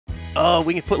Oh,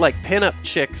 we can put like pinup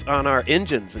chicks on our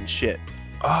engines and shit.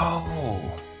 Oh.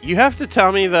 You have to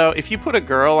tell me though, if you put a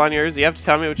girl on yours, you have to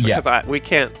tell me which one, because we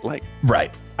can't like.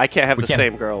 Right. I can't have the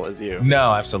same girl as you.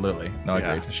 No, absolutely. No,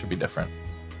 agreed. It should be different.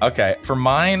 Okay, for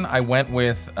mine, I went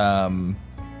with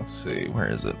let's see, where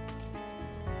is it?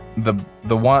 The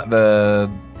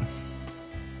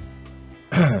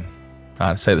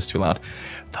I say this too loud.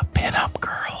 The pinup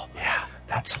girl. Yeah,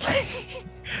 that's Lane.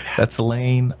 That's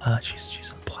Lane.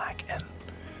 She's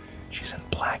in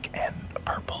black and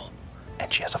purple,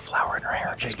 and she has a flower in her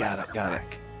hair. Okay, got it.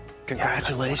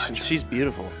 Congratulations. Yeah, she's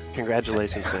beautiful.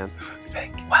 Congratulations, man.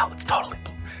 Thank you. Well, it's totally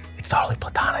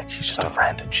platonic. She's just a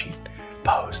friend, and she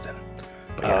posed and.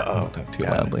 But yeah, don't talk too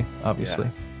loudly, obviously.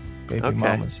 Yeah. Baby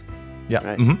mamas. Yeah.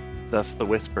 Right. Mm-hmm. That's the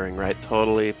whispering, right?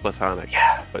 Totally platonic.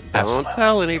 Yeah. But don't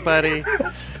tell anybody.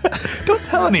 Don't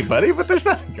tell anybody, but there's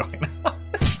nothing going on.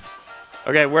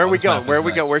 Okay, where are we going? Where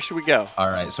we go? Where should we go? All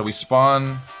right, so we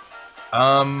spawn.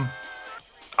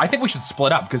 I think we should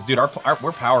split up because, dude,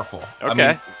 we're powerful. Okay.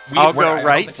 I mean, I'll go right.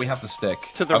 I don't think we have to stick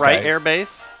to the right air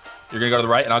base. You're gonna go to the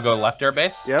right, and I'll go to the left air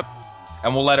base. Yep.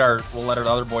 And we'll let our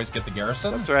other boys get the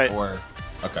garrison. That's right. Or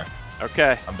okay.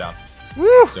 Okay. I'm down. Woo!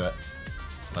 Let's do it.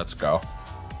 Let's go.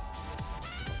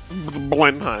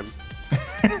 Blenheim.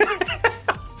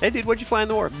 Hey, dude, what'd you fly in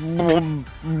the war?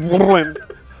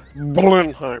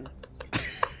 Blenheim.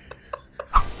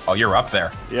 Oh, you're up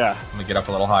there. Yeah. Let me get up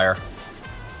a little higher.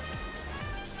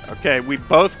 Okay, we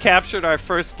both captured our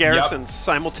first garrisons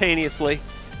simultaneously.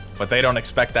 But they don't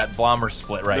expect that bomber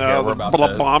split right here. We're about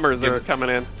to bombers are coming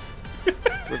in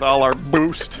with all our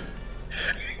boost.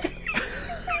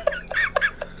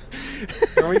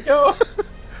 Here we go.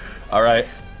 All right,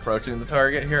 approaching the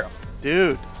target here.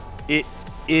 Dude, it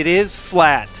is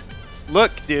flat.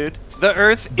 Look, dude, the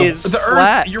Earth is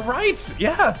flat. You're right.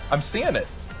 Yeah, I'm seeing it.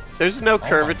 There's no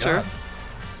curvature.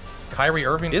 Kyrie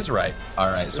Irving is right.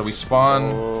 All right, so we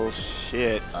spawn. Oh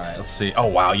shit! All right, let's see. Oh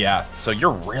wow, yeah. So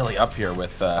you're really up here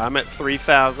with. I'm at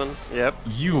 3,000. Yep.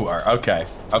 You are okay.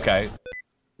 Okay.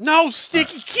 No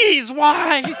sticky keys.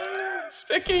 Why?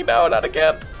 Sticky? No, not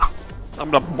again. I'm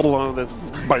gonna blow this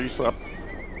base up.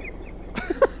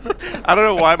 I don't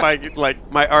know why my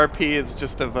RP is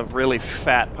just of a really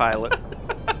fat pilot.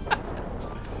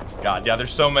 God, yeah.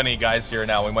 There's so many guys here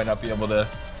now. We might not be able to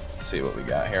see what we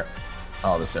got here.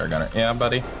 Oh, this air gunner. Yeah,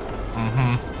 buddy.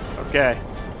 Mm-hmm. Okay.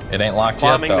 It ain't locked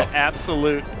yet, though. Bombing the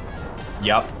absolute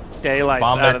daylights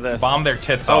out of this. Bomb their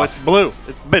tits off. Oh, it's blue.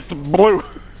 It's blue.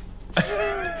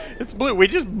 It's blue. We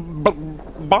just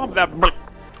bombed that.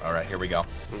 All right, here we go.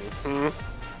 Mm-hmm.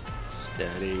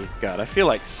 Steady. God, I feel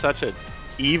like such an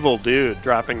evil dude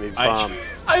dropping these bombs.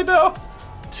 I know.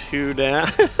 2 down.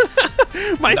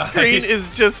 My screen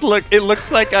is just it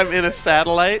looks like I'm in a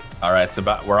satellite. All right,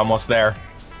 we're almost there.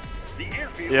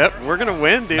 Yep, we're gonna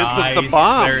win, dude. Nice. The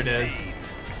bombs. There it is.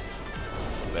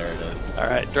 There it is. All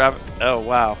right, drop it. Oh,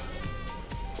 wow.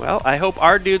 Well, I hope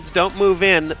our dudes don't move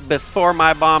in before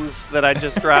my bombs that I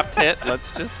just dropped hit.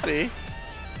 Let's just see.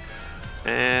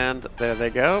 And there they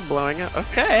go, blowing up.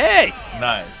 Okay, hey!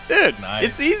 Nice. Dude, nice.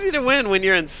 It's easy to win when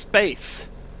you're in space.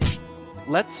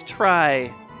 Let's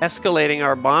try escalating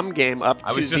our bomb game up to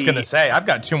I was just going to say, I've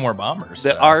got 2 more bombers.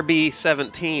 The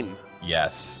RB-17.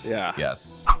 Yes. Yeah.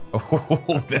 Yes.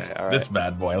 Oh, this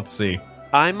bad boy. Let's see.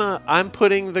 I'm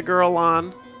putting the girl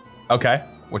on. Okay.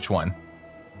 Which one?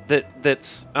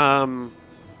 That's I'm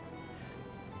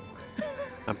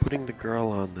putting the girl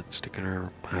on that's sticking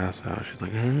her ass out. She's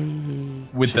like, hey.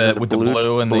 With the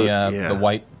blue and the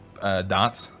white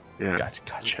dots. Yeah.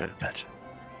 Gotcha.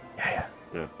 Yeah.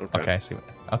 Okay. I see.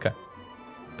 Okay.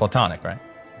 Platonic, right?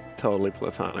 Totally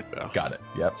platonic, though. Got it.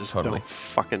 Yep. Just totally. don't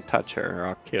fucking touch her or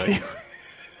I'll kill you.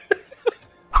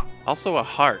 Also a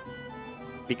heart,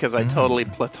 because I totally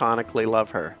platonically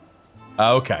love her.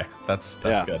 Okay. That's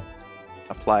good.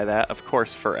 Apply that, of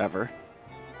course, forever.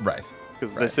 Right.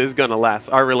 Because this is going to last.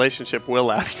 Our relationship will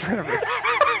last forever.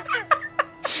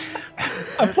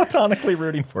 I'm platonically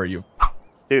rooting for you.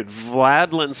 Dude,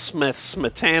 Vladlin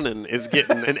Smith-Smetanin is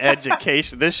getting an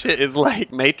education. This shit is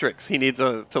like Matrix. He needs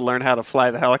to learn how to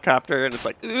fly the helicopter, and it's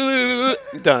like,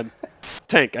 done.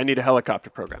 Tank, I need a helicopter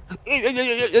program.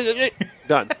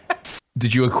 Done.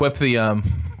 Did you equip the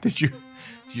Did you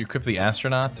equip the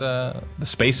astronaut the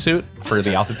spacesuit for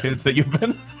the altitudes that you've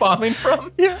been bombing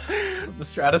from? Yeah. The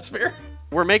stratosphere.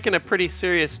 We're making a pretty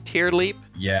serious tier leap.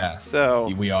 Yeah. So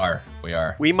we are.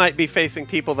 We might be facing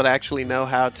people that actually know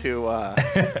how to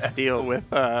deal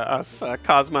with us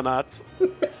cosmonauts.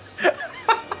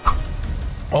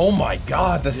 Oh my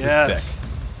God, this is sick.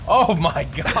 Oh my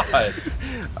God.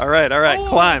 All right.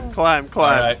 Climb. All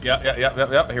right.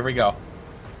 Yep. Here we go.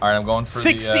 All right, I'm going for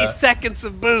 60 seconds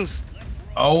of boost.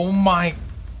 Oh my!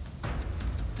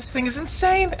 This thing is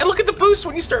insane. And look at the boost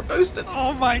when you start boosting.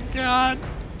 Oh my god.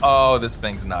 Oh, this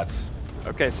thing's nuts.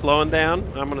 Okay, slowing down.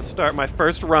 I'm gonna start my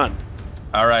first run.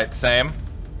 All right, same.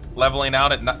 Leveling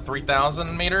out at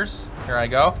 3,000 meters. Here I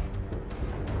go.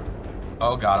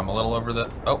 Oh god, I'm a little over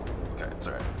the. Oh, okay, it's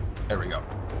all right. There we go.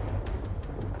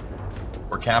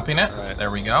 We're capping it. Right. There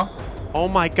we go. Oh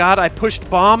my god, I pushed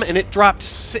bomb and it dropped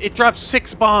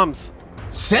 6 bombs.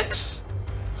 6?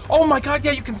 Oh my god,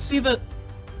 yeah, you can see the...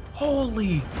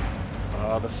 Holy...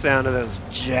 Oh, the sound of those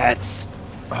jets.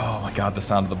 Oh my god, the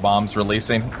sound of the bombs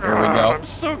releasing. Here we go. I'm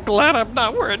so glad I'm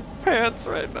not wearing pants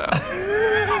right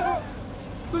now.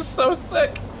 This is so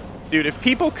sick. Dude, if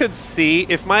people could see,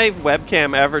 if my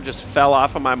webcam ever just fell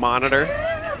off of my monitor,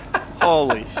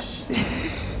 holy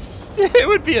shit, it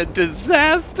would be a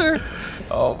disaster.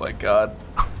 Oh my god.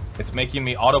 It's making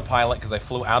me autopilot because I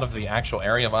flew out of the actual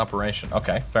area of operation.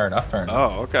 Okay, fair enough, fair enough.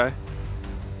 Oh, okay.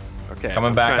 Okay.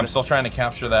 Coming back, I'm still trying to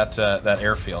capture that that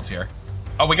airfield here.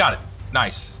 Oh, we got it.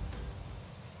 Nice.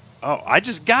 Oh, I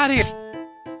just got here.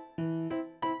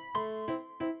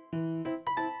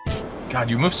 God,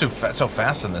 you move so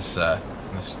fast in this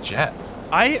jet.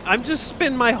 I'm just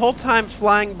spending my whole time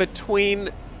flying between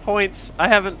points.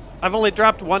 I've only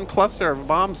dropped 1 cluster of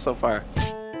bombs so far.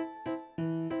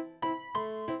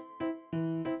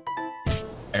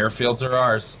 Airfields are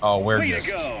ours. Oh, we're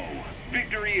just...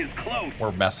 Victory is close.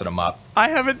 We're messing them up. I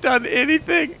haven't done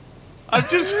anything. I've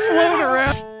just flown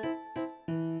around.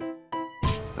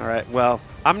 All right, well,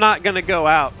 I'm not going to go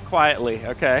out quietly,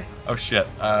 okay? Oh, shit.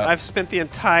 I've spent the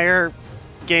entire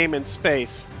game in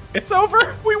space. It's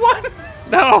over. We won.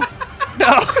 No.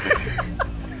 No.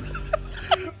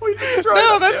 We destroyed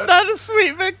No, them, that's dude. not a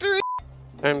sweet victory.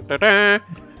 Dun, dun, dun.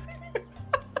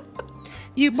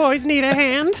 You boys need a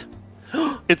hand?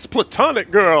 It's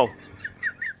Platonic Girl.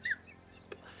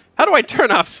 How do I turn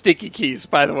off sticky keys,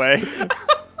 by the way?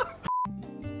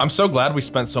 I'm so glad we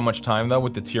spent so much time, though,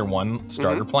 with the Tier 1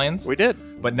 starter planes. We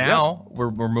did. But now, we're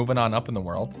moving on up in the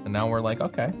world, and now we're like,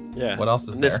 okay, Yeah. what else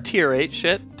is This there? Tier 8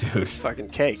 shit, Dude, it's fucking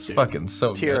cake, it's dude. fucking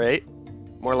so Tier good. 8.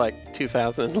 More like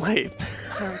 2,000 late.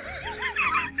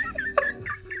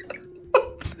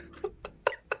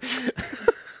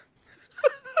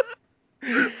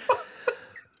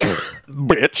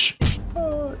 Bitch.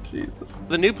 Oh, Jesus.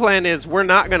 The new plan is we're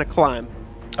not going to climb.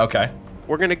 Okay.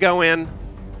 We're going to go in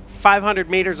 500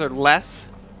 meters or less.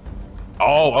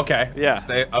 Oh, okay. Yeah.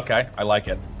 Okay, I like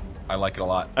it. I like it a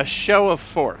lot. A show of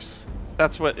force.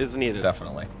 That's what is needed.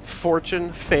 Definitely.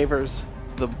 Fortune favors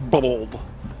the bold.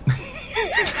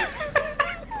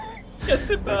 Yes,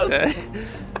 it does. Okay.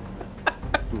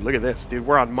 Ooh, look at this, dude.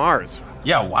 We're on Mars.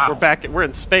 Yeah, wow. We're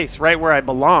in space, right where I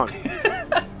belong.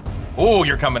 Oh,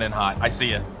 you're coming in hot. I see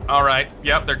you. All right.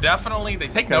 Yep, they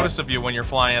take notice of you when you're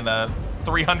flying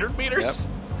 300 meters.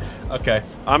 Yep. Okay.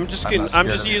 I'm just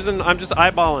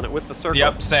eyeballing it with the circle.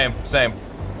 Yep, same.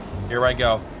 Here I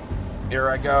go.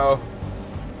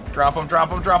 Drop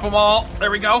them all.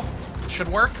 There we go. Should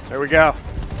work. There we go.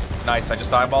 Nice, I just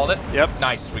eyeballed it. Yep.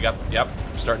 Nice, yep,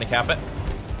 starting to cap it.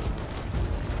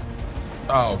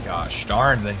 Oh gosh,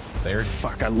 darn, they're...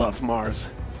 Fuck, I love Mars.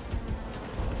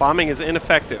 Bombing is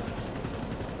ineffective.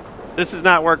 This is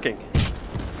not working.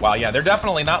 Wow, yeah, they're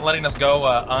definitely not letting us go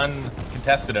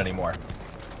uncontested anymore.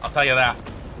 I'll tell you that.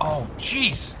 Oh,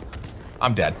 jeez.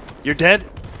 I'm dead. You're dead?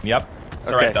 Yep. It's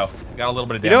Okay. alright though. We got a little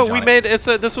bit of damage You know, we on made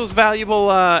this was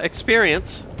valuable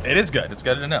experience. it. It is good. It's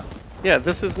good to know. Yeah,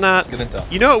 this is not. It's good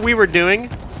intel. You know what we were doing?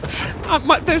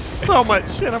 There's so much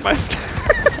shit on my screen.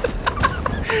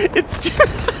 It's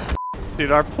just, dude.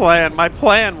 My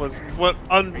plan was what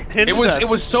unhinged us. It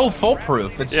was so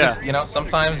foolproof. It's Yeah. just, you know,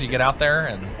 sometimes you get out there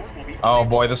and oh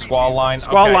boy, the squall line.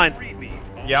 Squall Okay. line.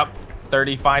 Yep.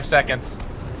 35 seconds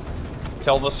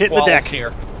till the Hit the squall's deck.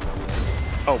 here.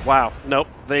 Oh wow. Nope.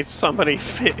 Somebody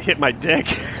hit my dick.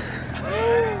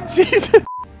 Jesus.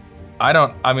 I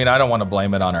don't want to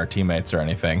blame it on our teammates or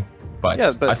anything, but,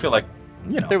 Yeah, but I feel like,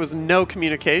 you know. There was no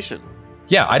communication.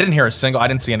 Yeah, I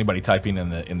didn't see anybody typing in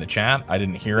the chat. I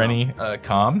didn't hear any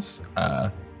comms.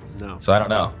 No. So I don't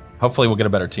know. Hopefully we'll get a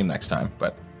better team next time,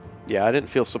 but Yeah, I didn't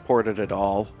feel supported at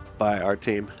all by our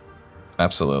team.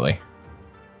 absolutely.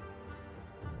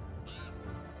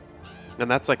 And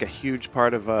that's like a huge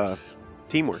part of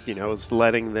teamwork, you know, is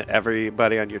letting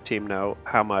everybody on your team know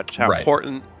how Right.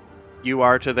 important you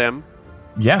are to them,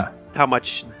 Yeah, how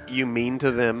much you mean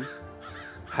to them,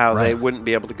 how Right. they wouldn't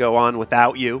be able to go on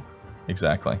without you.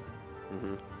 exactly.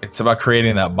 Mhm. It's about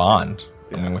creating that bond.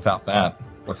 I Yeah. mean, without that,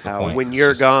 what's the How point? when It's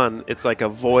you're just- gone, it's like a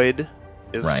void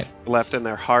is Right. left in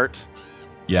their heart.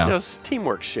 Yeah. You know, it's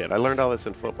teamwork shit. I learned all this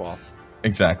in football.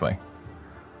 Exactly.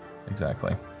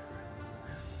 Exactly.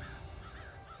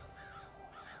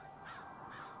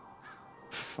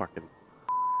 Fucking.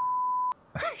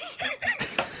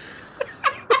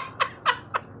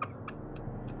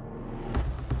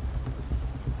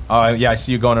 Oh, yeah, I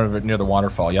see you going over near the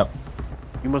waterfall. Yep.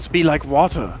 You must be like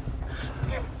water.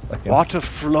 Like, Water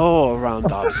flow around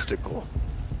the obstacle.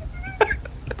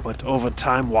 But over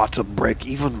time, water break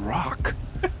even rock.